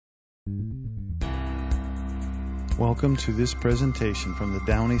Welcome to this presentation from the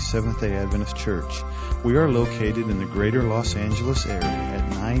Downey Seventh-day Adventist Church. We are located in the greater Los Angeles area at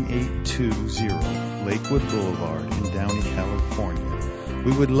 9820 Lakewood Boulevard in Downey, California.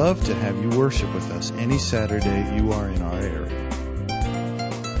 We would love to have you worship with us any Saturday you are in our area.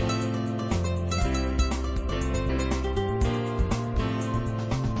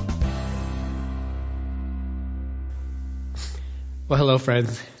 Well, hello,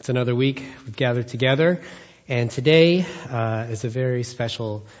 friends. It's another week. We've gathered together. And today is a very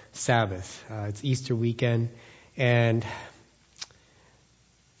special Sabbath. It's Easter weekend. And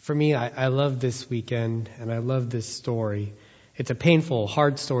for me, I love this weekend and I love this story. It's a painful,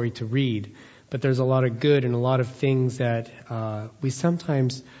 hard story to read, but there's a lot of good and a lot of things that we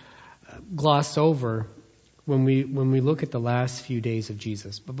sometimes gloss over when we look at the last few days of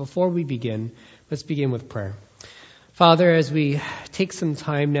Jesus. But before we begin, let's begin with prayer. Father, as we take some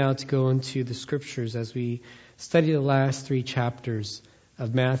time now to go into the scriptures, as we study the last 3 chapters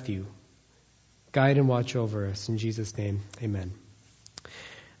of Matthew, guide and watch over us. In Jesus' name, amen.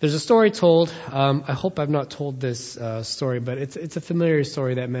 There's a story told. I hope I've not told this story, but it's a familiar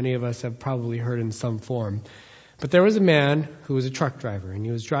story that many of us have probably heard in some form. But there was a man who was a truck driver, and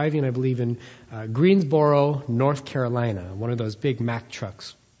he was driving, I believe, in Greensboro, North Carolina, one of those big Mack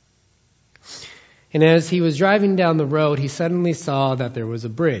trucks. And as he was driving down the road, he suddenly saw that there was a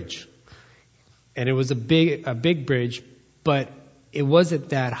bridge. And it was a big bridge, but it wasn't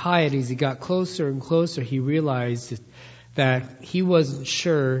that high. And as he got closer and closer, he realized that he wasn't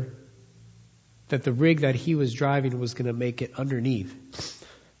sure that the rig that he was driving was going to make it underneath.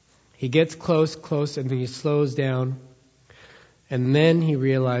 He gets close, and then he slows down. And then he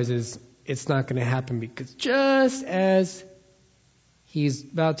realizes it's not going to happen, because just as he's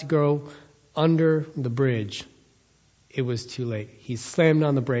about to go under the bridge, it was too late. He slammed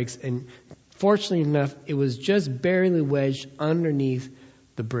on the brakes, and fortunately enough, it was just barely wedged underneath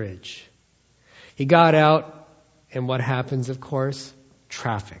the bridge. He got out, and what happens, of course?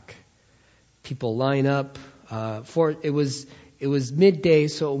 Traffic. People line up. It was midday,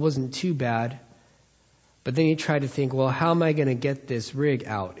 so it wasn't too bad. But then he tried to think, well, how am I going to get this rig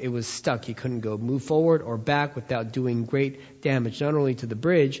out? It was stuck. He couldn't move forward or back without doing great damage, not only to the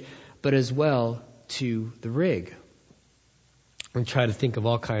bridge, but as well to the rig. And try to think of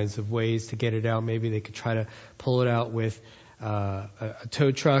all kinds of ways to get it out. Maybe they could try to pull it out with a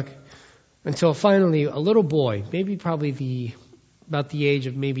tow truck. Until finally a little boy, probably about the age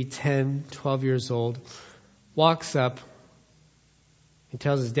of maybe 10, 12 years old, walks up and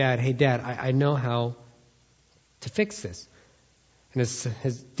tells his dad, "Hey, Dad, I know how to fix this." And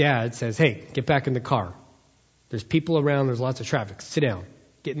his dad says, "Hey, get back in the car. There's people around, there's lots of traffic. Sit down.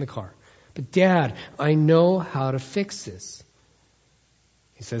 Get in the car." "But Dad, I know how to fix this."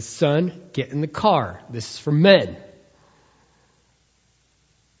 He says, "Son, get in the car. This is for men."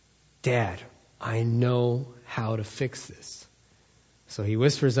 "Dad, I know how to fix this." So he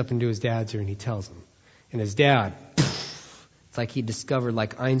whispers up into his dad's ear and he tells him. And his dad, it's like he discovered,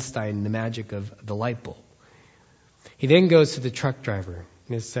 like Einstein, the magic of the light bulb. He then goes to the truck driver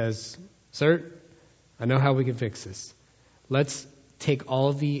and he says, "Sir, I know how we can fix this. Let's take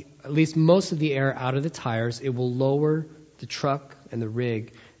at least most of the air out of the tires. It will lower the truck and the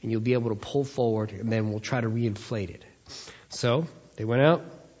rig, and you'll be able to pull forward, and then we'll try to reinflate it." So they went out,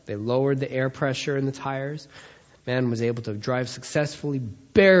 they lowered the air pressure in the tires. Man was able to drive successfully,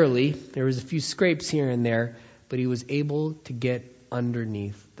 barely. There was a few scrapes here and there, but he was able to get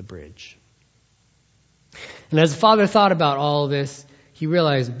underneath the bridge. And as the father thought about all of this, he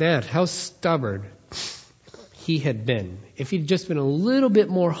realized, man, how stubborn he had been. If he'd just been a little bit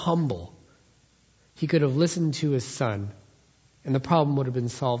more humble, he could have listened to his son, and the problem would have been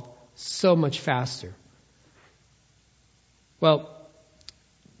solved so much faster. Well,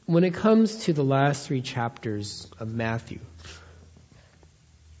 when it comes to the last 3 chapters of Matthew,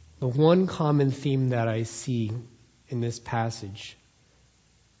 the one common theme that I see in this passage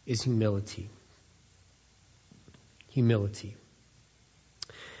is humility. Humility.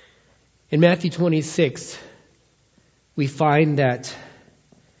 In Matthew 26, we find that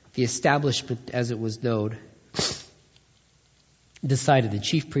the establishment, as it was known, decided, the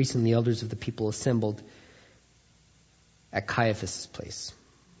chief priests and the elders of the people assembled at Caiaphas' place.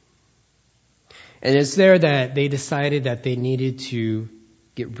 And it's there that they decided that they needed to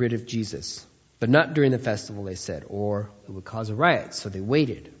get rid of Jesus. But not during the festival, they said, or it would cause a riot, so they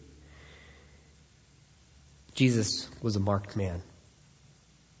waited. Jesus was a marked man.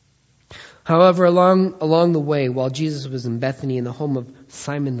 However, along the way, while Jesus was in Bethany in the home of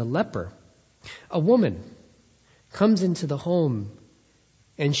Simon the leper, a woman comes into the home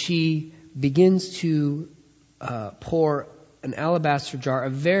and she begins to pour an alabaster jar, a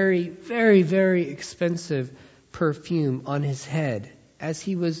very, very, very expensive perfume on his head as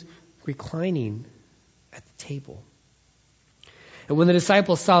he was reclining at the table. And when the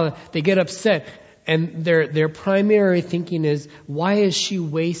disciples saw that, they get upset. And their primary thinking is, why is she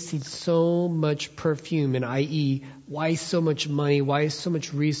wasting so much perfume? And i.e., why so much money? Why so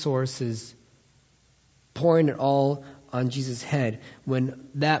much resources? Pouring it all on Jesus' head when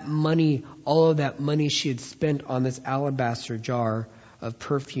that money, all of that money she had spent on this alabaster jar of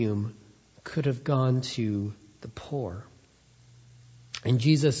perfume could have gone to the poor. And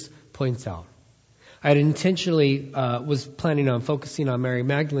Jesus points out, I had intentionally was planning on focusing on Mary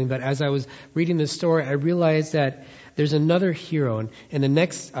Magdalene, but as I was reading this story, I realized that there's another hero. And in the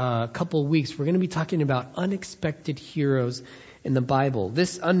next couple of weeks, we're going to be talking about unexpected heroes in the Bible.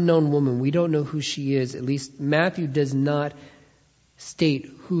 This unknown woman, we don't know who she is. At least Matthew does not state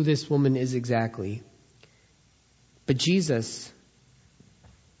who this woman is exactly. But Jesus,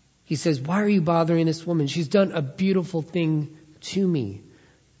 he says, why are you bothering this woman? She's done a beautiful thing to me.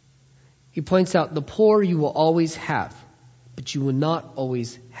 He points out, the poor you will always have, but you will not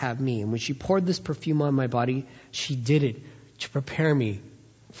always have me. And when she poured this perfume on my body, she did it to prepare me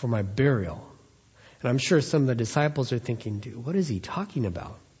for my burial. And I'm sure some of the disciples are thinking, dude, what is he talking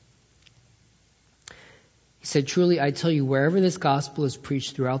about? He said, truly, I tell you, wherever this gospel is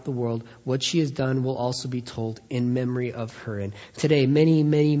preached throughout the world, what she has done will also be told in memory of her. And today, many,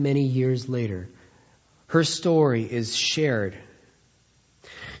 many, many years later, her story is shared.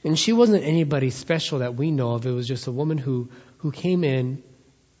 And she wasn't anybody special that we know of. It was just a woman who came in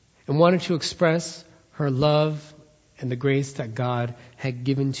and wanted to express her love and the grace that God had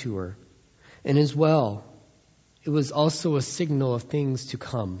given to her. And as well, it was also a signal of things to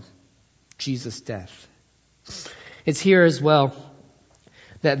come, Jesus' death. It's here as well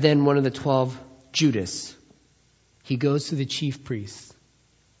that then one of the 12, Judas, he goes to the chief priests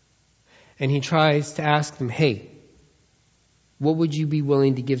and he tries to ask them, hey, what would you be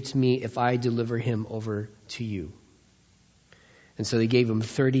willing to give to me if I deliver him over to you? And so they gave him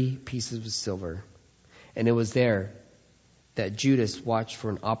 30 pieces of silver. And it was there that Judas watched for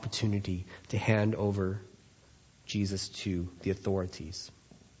an opportunity to hand over Jesus to the authorities.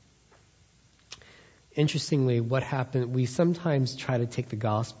 Interestingly, what happened, we sometimes try to take the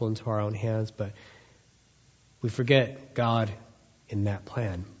gospel into our own hands, but we forget God in that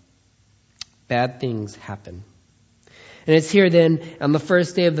plan. Bad things happen. And it's here then, on the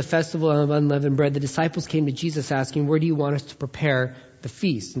first day of the festival of unleavened bread, the disciples came to Jesus asking, where do you want us to prepare the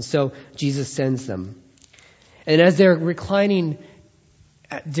feast? And so Jesus sends them. And as they're reclining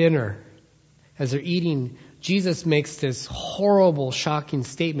at dinner, as they're eating, Jesus makes this horrible, shocking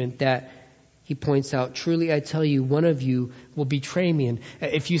statement that he points out, truly I tell you, one of you will betray me. And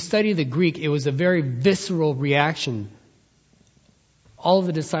if you study the Greek, it was a very visceral reaction. All of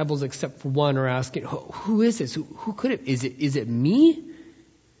the disciples except for one are asking, who is this? Who could it? Is it me?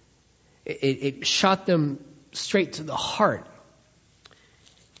 It shot them straight to the heart.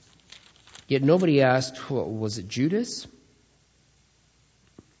 Yet nobody asked, was it Judas?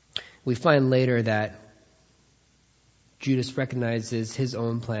 We find later that Judas recognizes his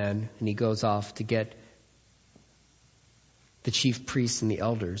own plan and he goes off to get the chief priests and the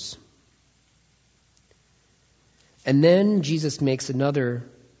elders. And then Jesus makes another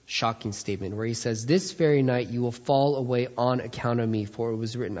shocking statement where he says, this very night you will fall away on account of me, for it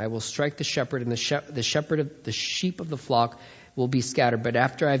was written, I will strike the shepherd, and the shepherd of the sheep of the flock will be scattered. But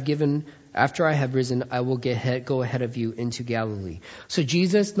after I have risen, I will go ahead of you into Galilee. So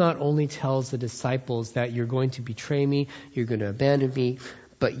Jesus not only tells the disciples that you're going to betray me, you're going to abandon me,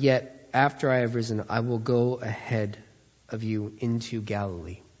 but yet after I have risen, I will go ahead of you into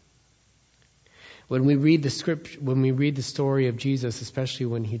Galilee. When we read the script, when we read the story of Jesus, especially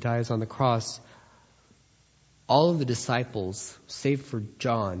when he dies on the cross, all of the disciples, save for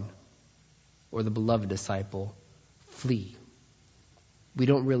John, or the beloved disciple, flee. We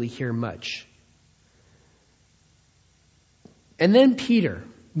don't really hear much. And then Peter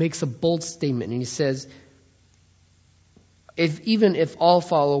makes a bold statement and he says, even if all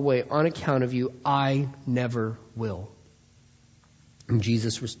fall away on account of you, I never will. And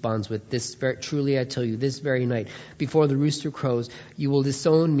Jesus responds with this, truly I tell you, this very night, before the rooster crows, you will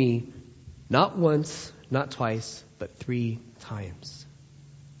disown me not once, not twice, but 3 times.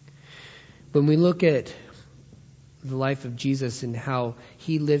 When we look at the life of Jesus and how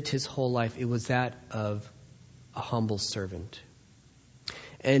he lived his whole life, it was that of a humble servant.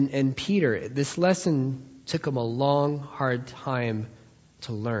 And Peter, this lesson took him a long, hard time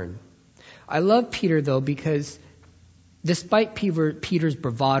to learn. I love Peter, though, because despite Peter's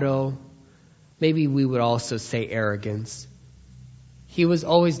bravado, maybe we would also say arrogance. He was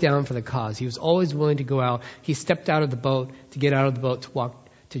always down for the cause. He was always willing to go out. He stepped out of the boat to get out of the boat to walk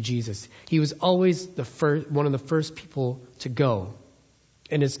to Jesus. He was always one of the first people to go.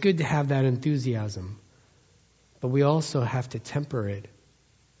 And it's good to have that enthusiasm. But we also have to temper it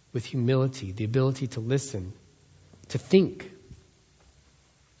with humility, the ability to listen, to think.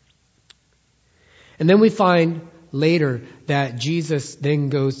 And then we find later that Jesus then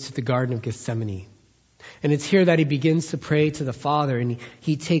goes to the Garden of Gethsemane. And it's here that he begins to pray to the Father, and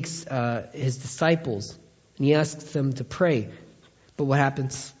he takes his disciples and he asks them to pray. But what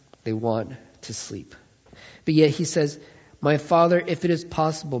happens? They want to sleep. But yet he says, "My Father, if it is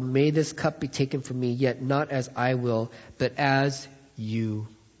possible, may this cup be taken from me, yet not as I will, but as you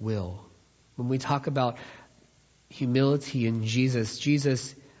will." When we talk about humility in Jesus,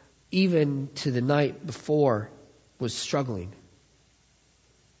 Jesus, even to the night before, was struggling.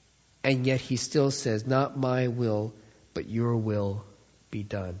 And yet he still says, "Not my will, but your will be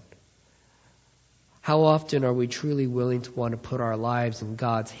done." How often are we truly willing to want to put our lives in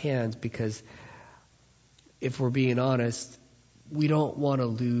God's hands? Because if we're being honest, we don't want to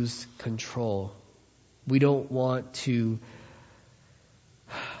lose control. We want to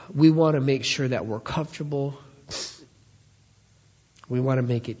make sure that we're comfortable. We want to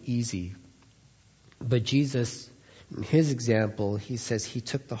make it easy. But Jesus, in his example, he says he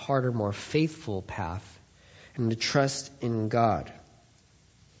took the harder, more faithful path and to trust in God.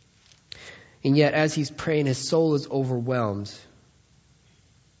 And yet, as he's praying, his soul is overwhelmed.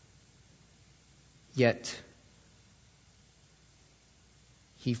 Yet,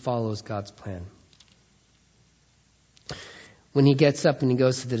 he follows God's plan. When he gets up and he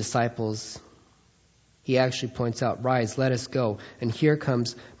goes to the disciples, he actually points out, "Rise, let us go. And here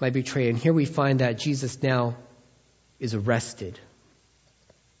comes my betrayer." And here we find that Jesus now is arrested.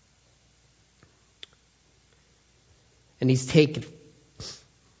 And he's taken.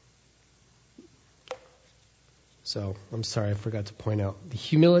 So, I'm sorry, I forgot to point out. The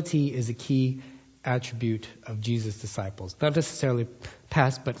humility is a key attribute of Jesus' disciples. Not necessarily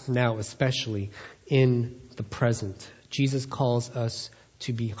past, but now especially in the present. Jesus calls us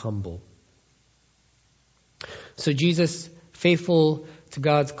to be humble. So Jesus, faithful to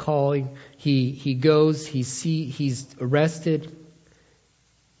God's calling, he goes, he's arrested.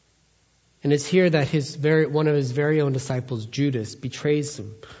 And it's here that one of his very own disciples, Judas, betrays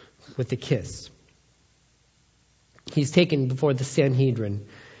him with a kiss. He's taken before the Sanhedrin.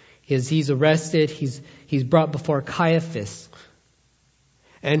 He's arrested. He's brought before Caiaphas.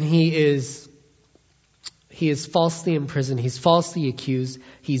 And he is falsely imprisoned. He's falsely accused.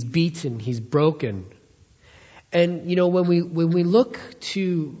 He's beaten. He's broken. And, when we look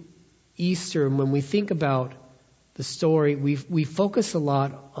to Easter and when we think about the story, we focus a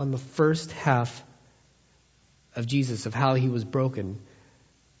lot on the first half of Jesus, of how he was broken.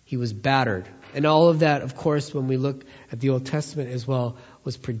 He was battered. And all of that, of course, when we look at the Old Testament as well,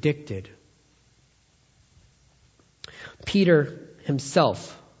 was predicted. Peter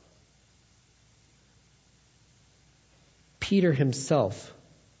himself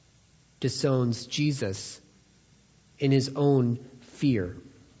disowns Jesus in his own fear.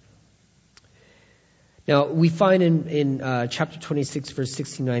 Now, we find in chapter 26, verse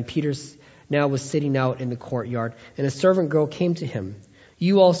 69, Peter now was sitting out in the courtyard, and a servant girl came to him.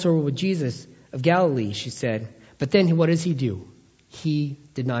 "You also were with Jesus of Galilee," she said. But then what does he do? He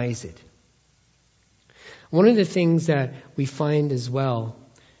denies it. One of the things that we find as well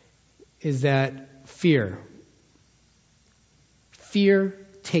is that fear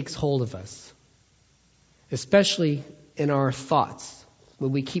takes hold of us, especially in our thoughts.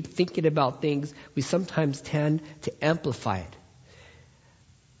 When we keep thinking about things, we sometimes tend to amplify it.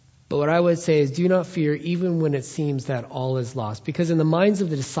 But what I would say is, do not fear even when it seems that all is lost. Because in the minds of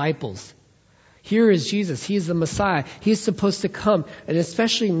the disciples, here is Jesus. He is the Messiah. He is supposed to come. And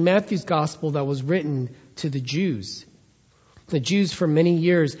especially in Matthew's gospel that was written to the Jews. The Jews for many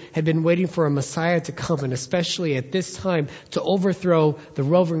years had been waiting for a Messiah to come, and especially at this time to overthrow the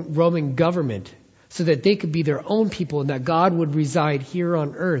Roman government so that they could be their own people and that God would reside here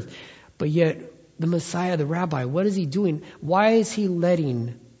on earth. But yet, the Messiah, the Rabbi, what is he doing? Why is he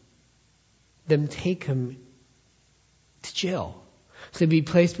letting them take him to jail, to be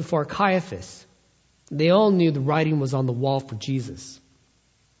placed before Caiaphas? They all knew the writing was on the wall for Jesus.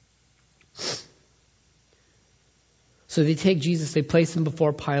 So they take Jesus, they place him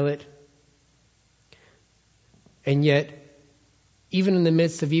before Pilate. And yet, even in the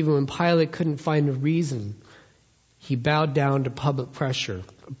midst of even when Pilate couldn't find a reason, he bowed down to public pressure.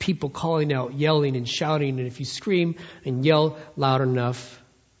 People calling out, yelling and shouting. And if you scream and yell loud enough,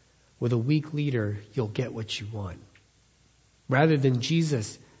 with a weak leader, you'll get what you want. Rather than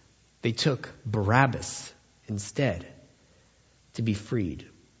Jesus, they took Barabbas instead to be freed.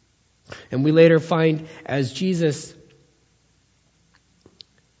 And we later find as Jesus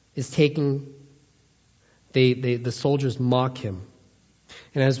is taking, the soldiers mock him.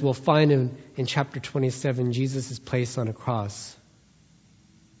 And as we'll find in chapter 27, Jesus is placed on a cross.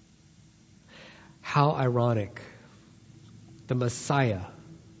 How ironic. The Messiah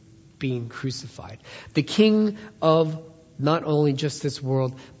being crucified. The King of not only just this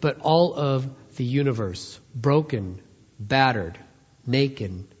world, but all of the universe. Broken, battered,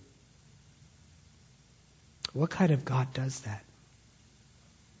 naked. What kind of God does that?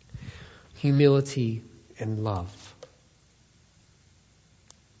 Humility and love.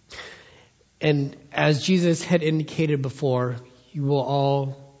 And as Jesus had indicated before, you're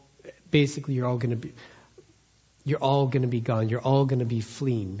all going to be gone. You're all going to be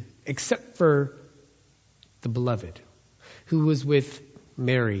fleeing, except for the beloved, who was with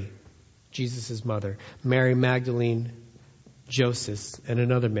Mary, Jesus' mother, Mary Magdalene, Joseph, and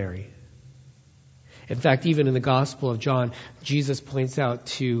another Mary. In fact, even in the Gospel of John, Jesus points out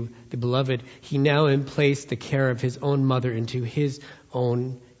to the beloved, he now emplaced the care of his own mother into his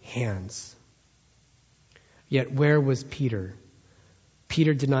own hands. Yet where was Peter?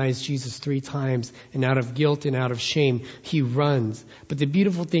 Peter denies Jesus 3 times, and out of guilt and out of shame, he runs. But the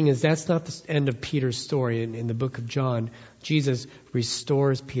beautiful thing is that's not the end of Peter's story. In the book of John, Jesus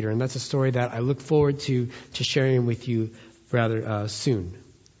restores Peter, and that's a story that I look forward to sharing with you rather soon.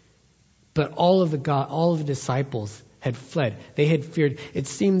 But all of the disciples had fled. They had feared. It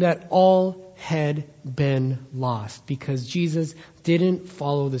seemed that all had been lost because Jesus didn't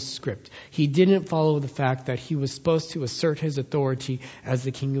follow the script. He didn't follow the fact that he was supposed to assert his authority as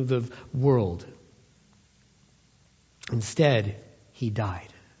the king of the world. Instead, he died.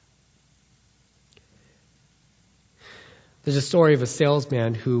 There's a story of a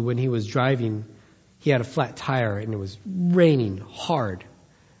salesman who, when he was driving, he had a flat tire and it was raining hard.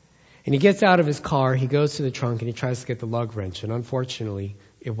 And he gets out of his car, he goes to the trunk and he tries to get the lug wrench, and unfortunately,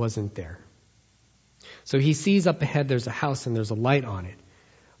 it wasn't there. So he sees up ahead there's a house and there's a light on it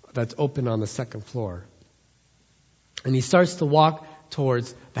that's open on the second floor. And he starts to walk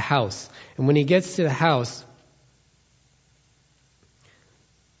towards the house. And when he gets to the house,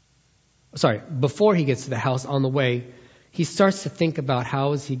 before he gets to the house, on the way, he starts to think about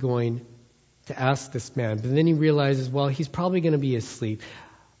how is he going to ask this man. But then he realizes, well, he's probably going to be asleep.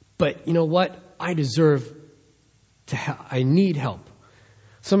 But you know what? I need help.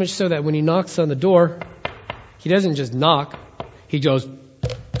 So much so that when he knocks on the door, he doesn't just knock, he goes,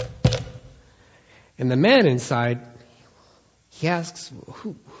 and the man inside, he asks,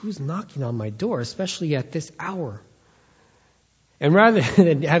 who's knocking on my door, especially at this hour? And rather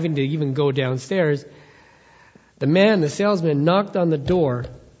than having to even go downstairs, the salesman knocked on the door,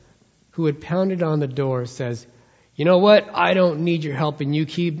 who had pounded on the door, says, you know what? I don't need your help, and you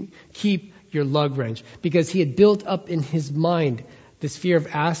keep your lug wrench. Because he had built up in his mind this fear of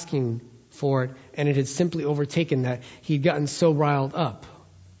asking for it, and it had simply overtaken that. He'd gotten so riled up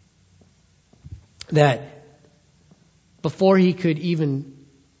that before he could even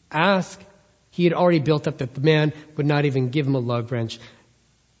ask, he had already built up that the man would not even give him a lug wrench.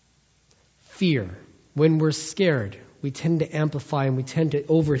 Fear. When we're scared, we tend to amplify and we tend to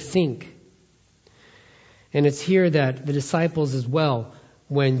overthink. And it's here that the disciples as well,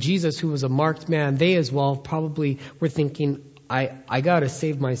 when Jesus, who was a marked man, they as well probably were thinking, I got to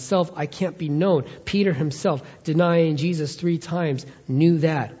save myself. I can't be known. Peter himself, denying Jesus 3 times, knew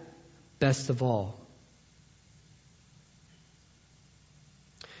that best of all.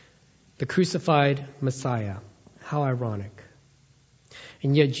 The crucified Messiah. How ironic.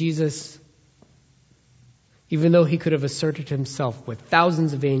 And yet Jesus, even though he could have asserted himself with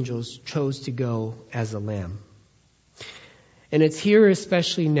thousands of angels, chose to go as a lamb. And it's here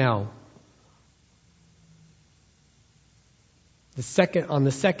especially now. On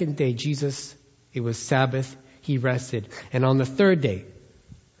the second day, Jesus, it was Sabbath, he rested. And on the third day,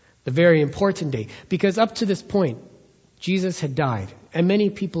 the very important day, because up to this point, Jesus had died, and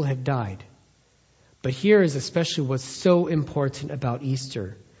many people have died. But here is especially what's so important about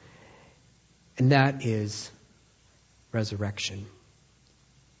Easter, and that is resurrection.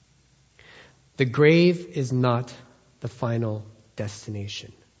 The grave is not the final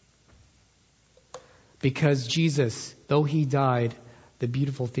destination. Because Jesus, though he died, the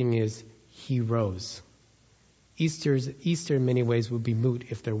beautiful thing is he rose. Easter in many ways would be moot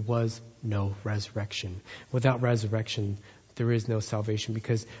if there was no resurrection. Without resurrection, there is no salvation,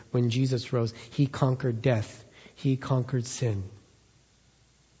 because when Jesus rose, he conquered death. He conquered sin.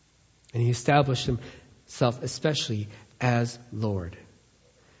 And he established himself especially as Lord.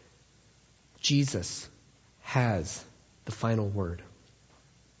 Jesus has the final word.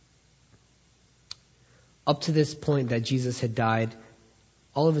 Up to this point that Jesus had died,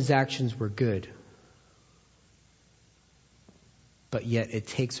 all of his actions were good. But yet it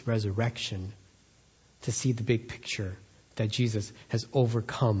takes resurrection to see the big picture that Jesus has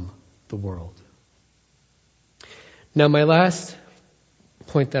overcome the world. Now, my last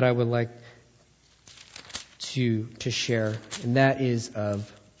point that I would like to share, and that is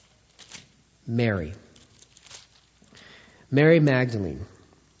of Mary. Mary Magdalene.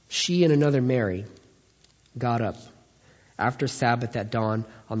 She and another Mary got up after Sabbath at dawn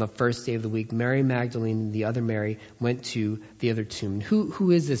on the first day of the week. Mary Magdalene and the other Mary went to the other tomb.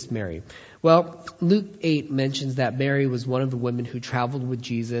 Who is this Mary? Well, Luke 8 mentions that Mary was one of the women who traveled with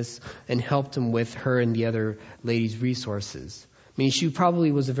Jesus and helped him with her and the other ladies' resources. I mean, she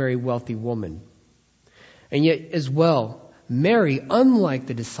probably was a very wealthy woman. And yet, as well, Mary, unlike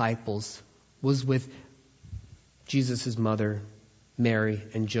the disciples, was with Jesus' mother, Mary,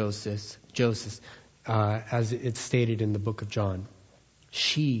 and Joseph, as it's stated in the book of John.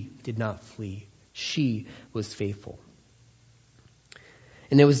 She did not flee. She was faithful.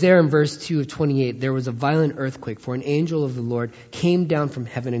 And it was there in verse 2 of 28, there was a violent earthquake, for an angel of the Lord came down from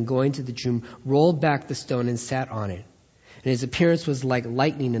heaven and going to the tomb, rolled back the stone and sat on it. And his appearance was like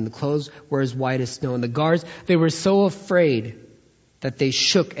lightning, and the clothes were as white as snow. And the guards, they were so afraid that they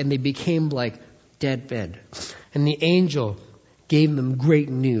shook and they became like dead men. And the angel gave them great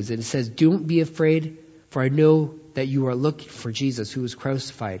news. And it says, "Don't be afraid, for I know that you are looking for Jesus who was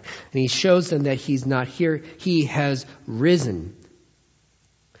crucified." And he shows them that he's not here. He has risen.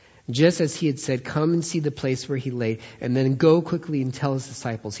 Just as he had said, "Come and see the place where he lay, and then go quickly and tell his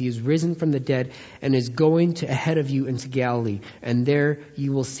disciples, he is risen from the dead and is going ahead of you into Galilee, and there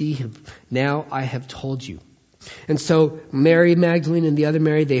you will see him. Now I have told you." And so Mary Magdalene and the other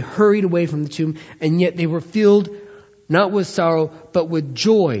Mary, they hurried away from the tomb, and yet they were filled not with sorrow, but with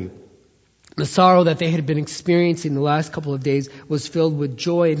joy. The sorrow that they had been experiencing the last couple of days was filled with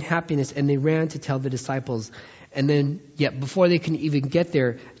joy and happiness, and they ran to tell the disciples. And then, yet before they can even get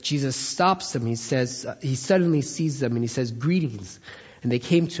there, Jesus stops them. He says, he suddenly sees them and he says, "Greetings." And they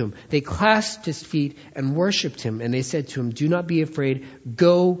came to him. They clasped his feet and worshipped him. And they said to him, "Do not be afraid.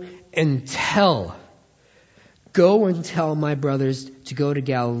 Go and tell my brothers to go to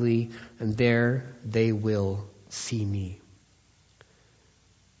Galilee, and there they will see me."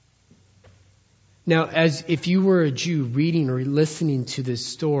 Now, as if you were a Jew reading or listening to this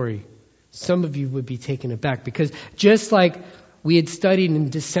story, some of you would be taken aback, because just like we had studied in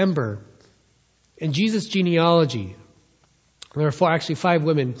December, in Jesus' genealogy, there are five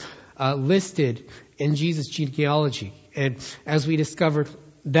women listed in Jesus' genealogy. And as we discovered,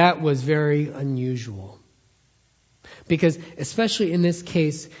 that was very unusual. Because especially in this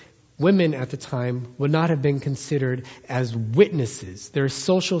case, women at the time would not have been considered as witnesses. Their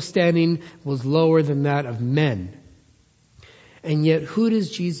social standing was lower than that of men. And yet, who does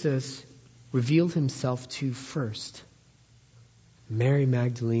Jesus reveal himself to first? Mary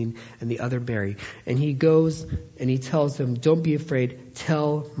Magdalene and the other Mary. And he goes and he tells them, "Don't be afraid.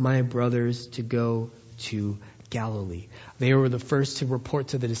 Tell my brothers to go to Galilee." They were the first to report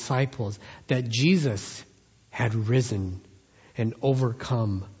to the disciples that Jesus had risen and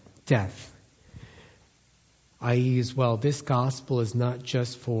overcome death. I.e. as well, this gospel is not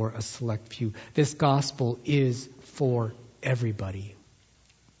just for a select few. This gospel is for everybody.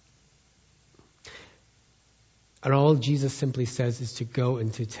 And all Jesus simply says is to go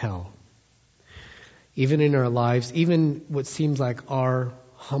and to tell. Even in our lives, even what seems like our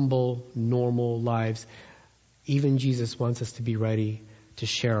humble, normal lives, even Jesus wants us to be ready to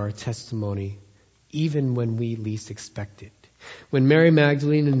share our testimony, even when we least expect it. When Mary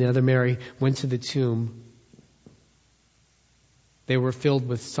Magdalene and the other Mary went to the tomb, they were filled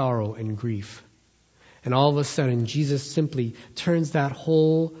with sorrow and grief. And all of a sudden, Jesus simply turns that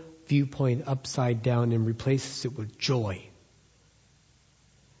whole viewpoint upside down and replaces it with joy.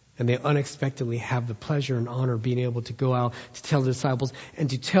 And they unexpectedly have the pleasure and honor of being able to go out to tell the disciples and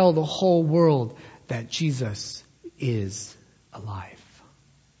to tell the whole world that Jesus is alive.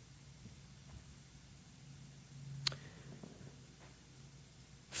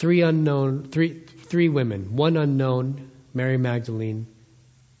 Three women, one unknown, Mary Magdalene,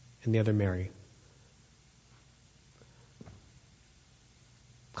 and the other Mary.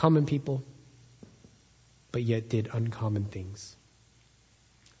 Common people, but yet did uncommon things.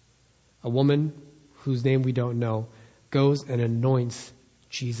 A woman whose name we don't know goes and anoints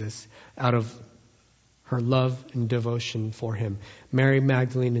Jesus out of her love and devotion for him. Mary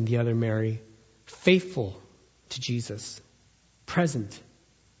Magdalene and the other Mary, faithful to Jesus, present,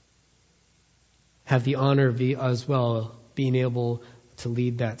 have the honor of as well being able to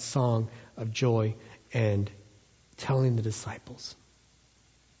lead that song of joy and telling the disciples.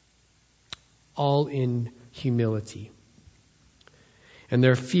 All in humility. And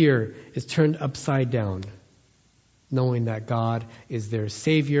their fear is turned upside down, knowing that God is their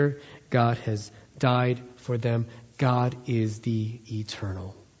Savior. God has died for them. God is the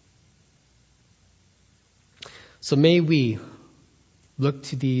eternal. So may we look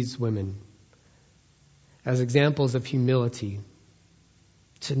to these women as examples of humility,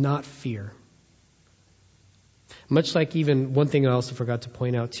 to not fear. Much like even one thing I also forgot to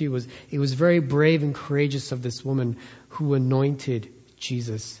point out too was it was very brave and courageous of this woman who anointed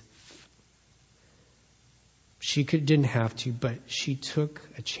Jesus. She didn't have to, but she took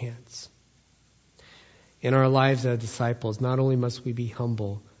a chance. In our lives as disciples, not only must we be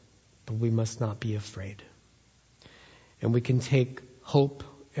humble, but we must not be afraid. And we can take hope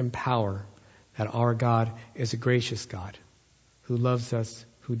and power that our God is a gracious God who loves us,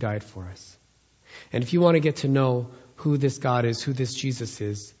 who died for us. And if you want to get to know who this God is, who this Jesus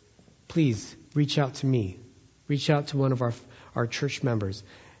is, please reach out to me. Reach out to one of our church members,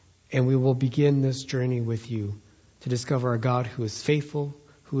 and we will begin this journey with you to discover a God who is faithful,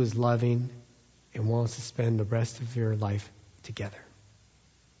 who is loving, and wants to spend the rest of your life together.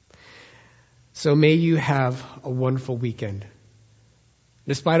 So may you have a wonderful weekend.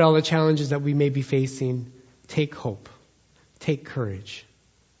 Despite all the challenges that we may be facing, take hope, take courage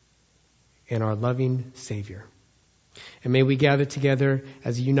in our loving Savior. And may we gather together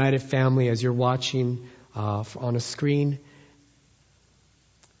as a united family, as you're watching on a screen.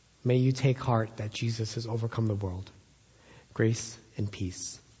 May you take heart that Jesus has overcome the world. Grace and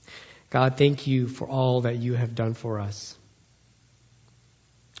peace. God, thank you for all that you have done for us.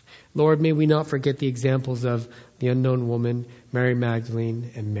 Lord, may we not forget the examples of the unknown woman, Mary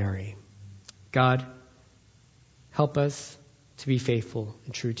Magdalene, and Mary. God, help us to be faithful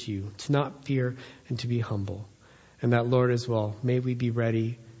and true to you, to not fear and to be humble. And that, Lord, as well, may we be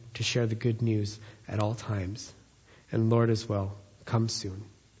ready to share the good news at all times. And Lord, as well, come soon.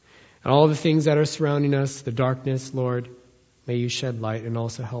 And all the things that are surrounding us, the darkness, Lord, may you shed light and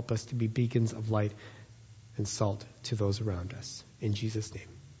also help us to be beacons of light and salt to those around us. In Jesus' name,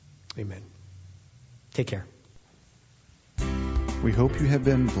 amen. Take care. We hope you have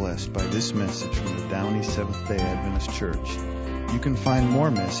been blessed by this message from the Downey Seventh-day Adventist Church. You can find more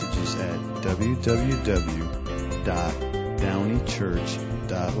messages at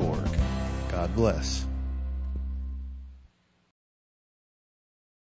www.downeychurch.org. God bless.